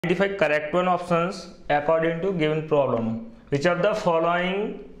Identify correct one options according to given problem. Which of the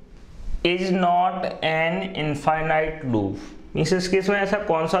following is not an infinite loop? Means इस case में ऐसा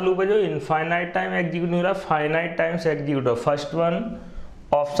कौन सा loop है जो इनफाइनाइट टाइम एग्जीक्यूट नहीं हो रहा, फाइनाइट टाइम्स एग्जीक्यूट हो? First one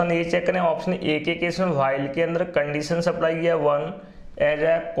option A check करें। ऑप्शन ए के केस में व्हाइल के अंदर कंडीशन सप्लाई किया 1 as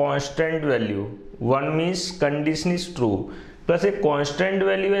a constant value, 1 means condition is true, plus एक कांस्टेंट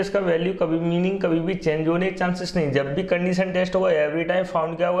वैल्यू है, इसका वैल्यू कभी मीनिंग कभी भी चेंज होने के चांसेस नहीं। जब भी कंडीशन टेस्ट होगा एवरी टाइम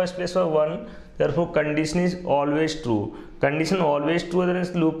फाउंड क्या होगा, इस प्लेस पर 1, therefore condition is always true. Condition always true है,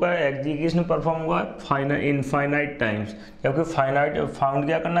 इस लूप का एग्जीक्यूशन परफॉर्म हुआ इनफाइनाइट टाइम्स, जबकि फाइनाइट फाउंड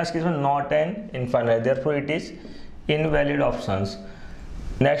क्या करना है इस केस में, not an infinite, therefore it is invalid options.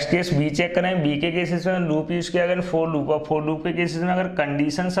 Next case B check करें। बी के केसेस में लूप यूज किया गया फॉर लूप, और फॉर लूप के केसेस में अगर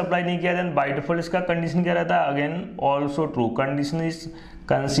कंडीशन सप्लाई नहीं किया देन बाय डिफॉल्ट इसका कंडीशन क्या रहता है, again also true, condition is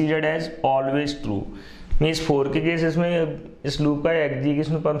considered as always true. Means 4 के केसेस में इस लूप का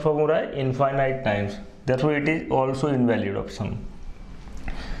एग्जीक्यूशन परफॉर्म हो रहा है infinite times, therefore it is also invalid option.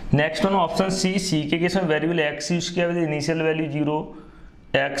 Next one option C. सी के केस में वेरिएबल एक्स यूज किया विद इनिशियल वैल्यू 0।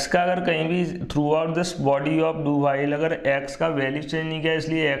 x का अगर कहीं भी through out this body of do while अगर x का वैल्यू चेंज नहीं किया,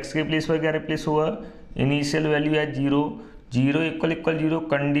 इसलिए x के प्लेस पर क्या रिप्लेस हुआ, इनिशियल वैल्यू है 0, 0 इक्वल 0,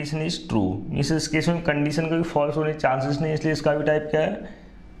 कंडीशन इज ट्रू। इस केस में कंडीशन का भी फॉल्स होने के चांसेस नहीं, इसलिए इसका भी टाइप क्या है,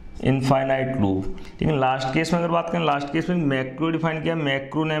 इनफाइनाइट लूप। लेकिन लास्ट केस में अगर बात करें, लास्ट केस में मैक्रो डिफाइन किया,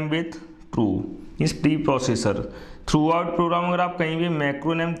 मैक्रो नेम विथ ट्रू, इस pre processor. Through out programme अगर आप कहीं भी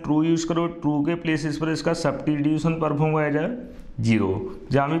मैक्रो नेम ट्रू यूज करो, ट्रू के प्लेसेस पर इसका सब्स्टिट्यूशन परफॉर्म हो जाए 0।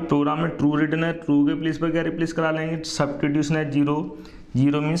 जहाँ भी प्रोग्राम में ट्रू रिटर्न है, ट्रू के प्लेस पर क्या रिप्लेस करा लेंगे, सब्स्टिट्यूशन है 0,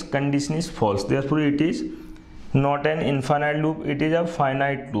 0 means condition is false, therefore it is not an infinite loop, it is a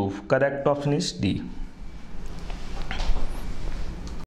finite loop. Correct option is D.